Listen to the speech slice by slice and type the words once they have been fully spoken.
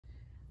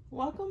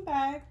Welcome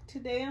back.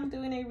 Today I'm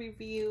doing a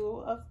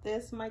review of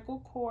this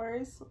Michael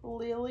Kors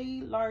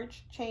Lillie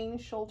large chain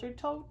shoulder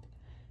tote.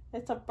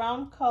 It's a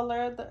brown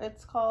color.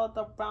 It's called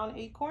the brown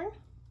Acorn.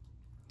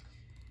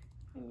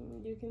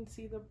 And you can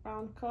see the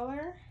brown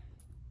color.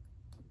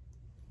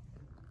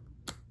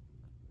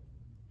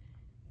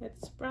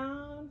 It's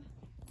brown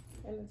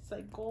and it's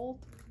like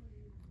gold,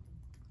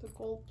 the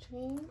gold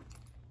chain.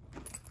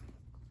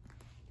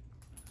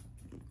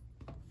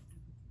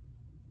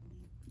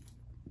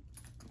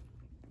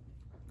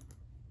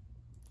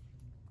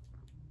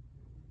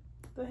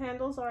 The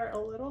handles are a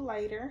little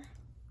lighter,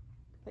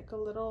 like a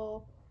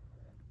little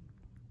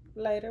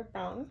lighter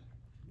brown.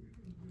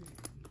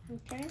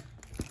 Okay,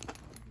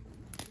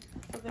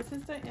 so this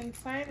is the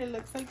inside. It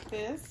looks like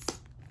this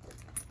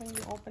when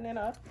you open it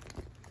up.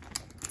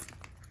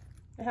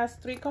 It has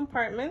 3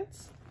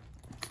 compartments.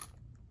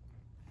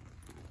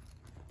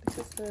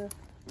 This is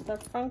the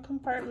front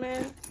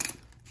compartment.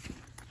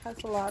 Has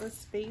a lot of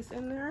space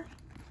in there,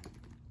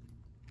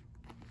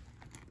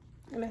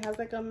 and it has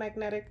like a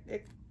magnetic.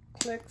 It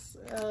clicks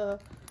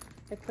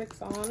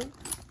on,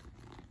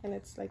 and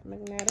it's like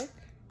magnetic.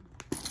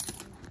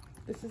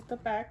 This is the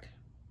back,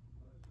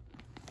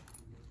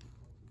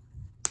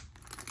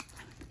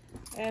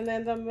 and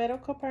then the middle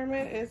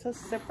compartment is a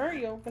zipper.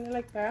 You open it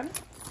like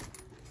that.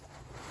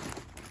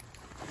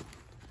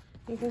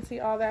 You can see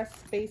all that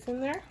space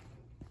in there.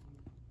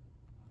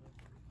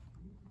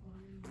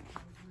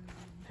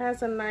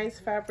 Has a nice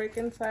fabric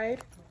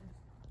inside,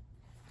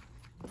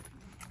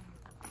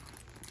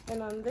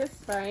 and on this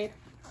side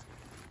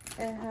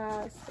it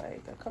has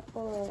like a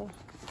couple of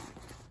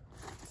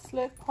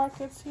slit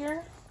pockets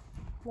here.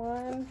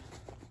 1,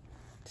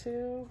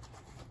 2,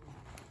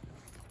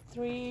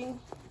 3,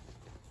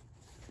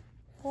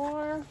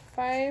 4,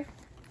 5,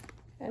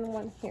 and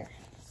 1 here,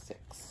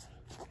 6.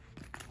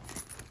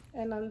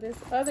 And on this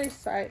other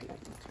side,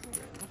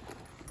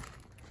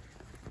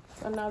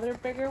 another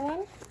bigger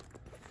one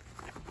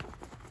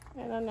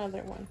and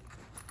another one.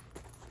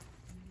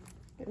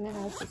 And it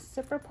has a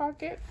zipper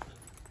pocket.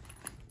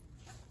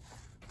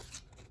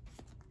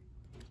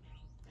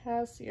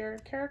 Has your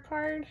care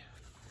card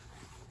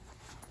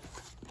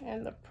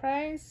and the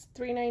price,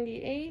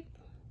 $3.98.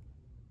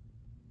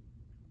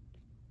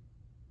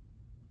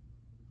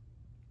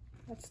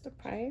 That's the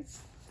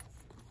price.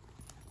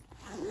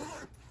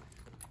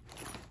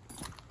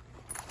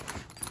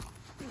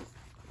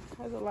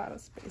 Has a lot of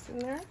space in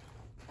there.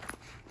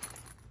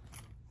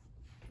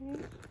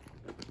 Okay.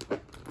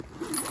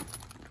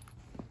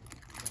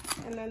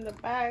 And then the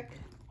back,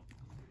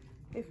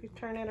 if you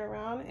turn it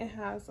around, it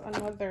has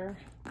another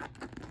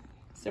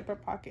zipper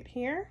pocket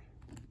here,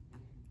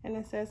 and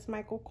it says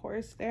Michael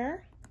Kors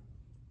there.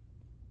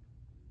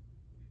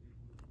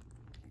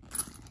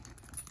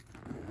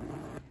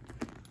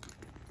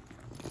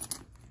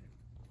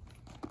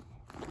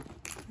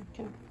 You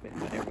can fit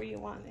whatever you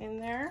want in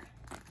there.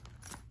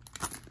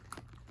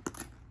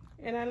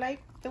 And I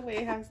like the way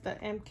it has the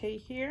MK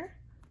here,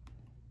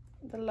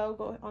 the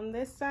logo on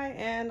this side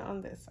and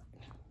on this side.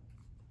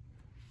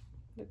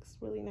 Looks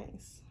really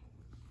nice.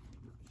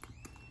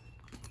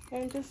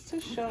 And just to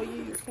show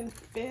you, you can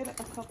fit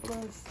a couple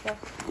of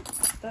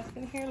stuff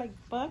in here, like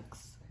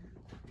books.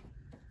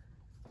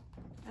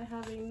 I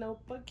have a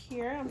notebook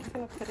here. I'm just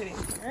gonna put it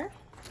in here.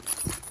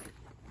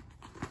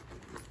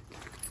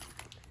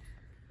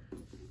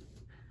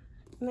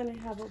 And then I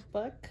have a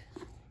book.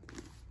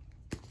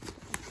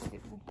 Put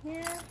it in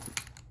here.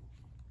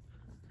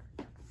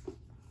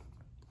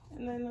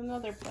 And then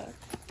another book.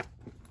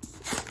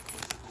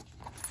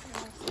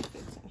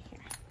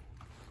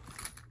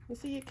 You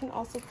see, you can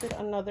also fit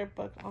another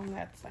book on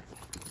that side.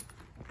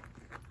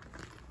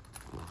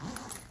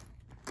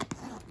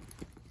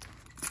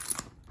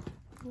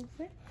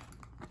 Okay.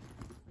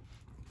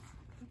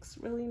 Looks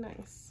really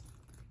nice.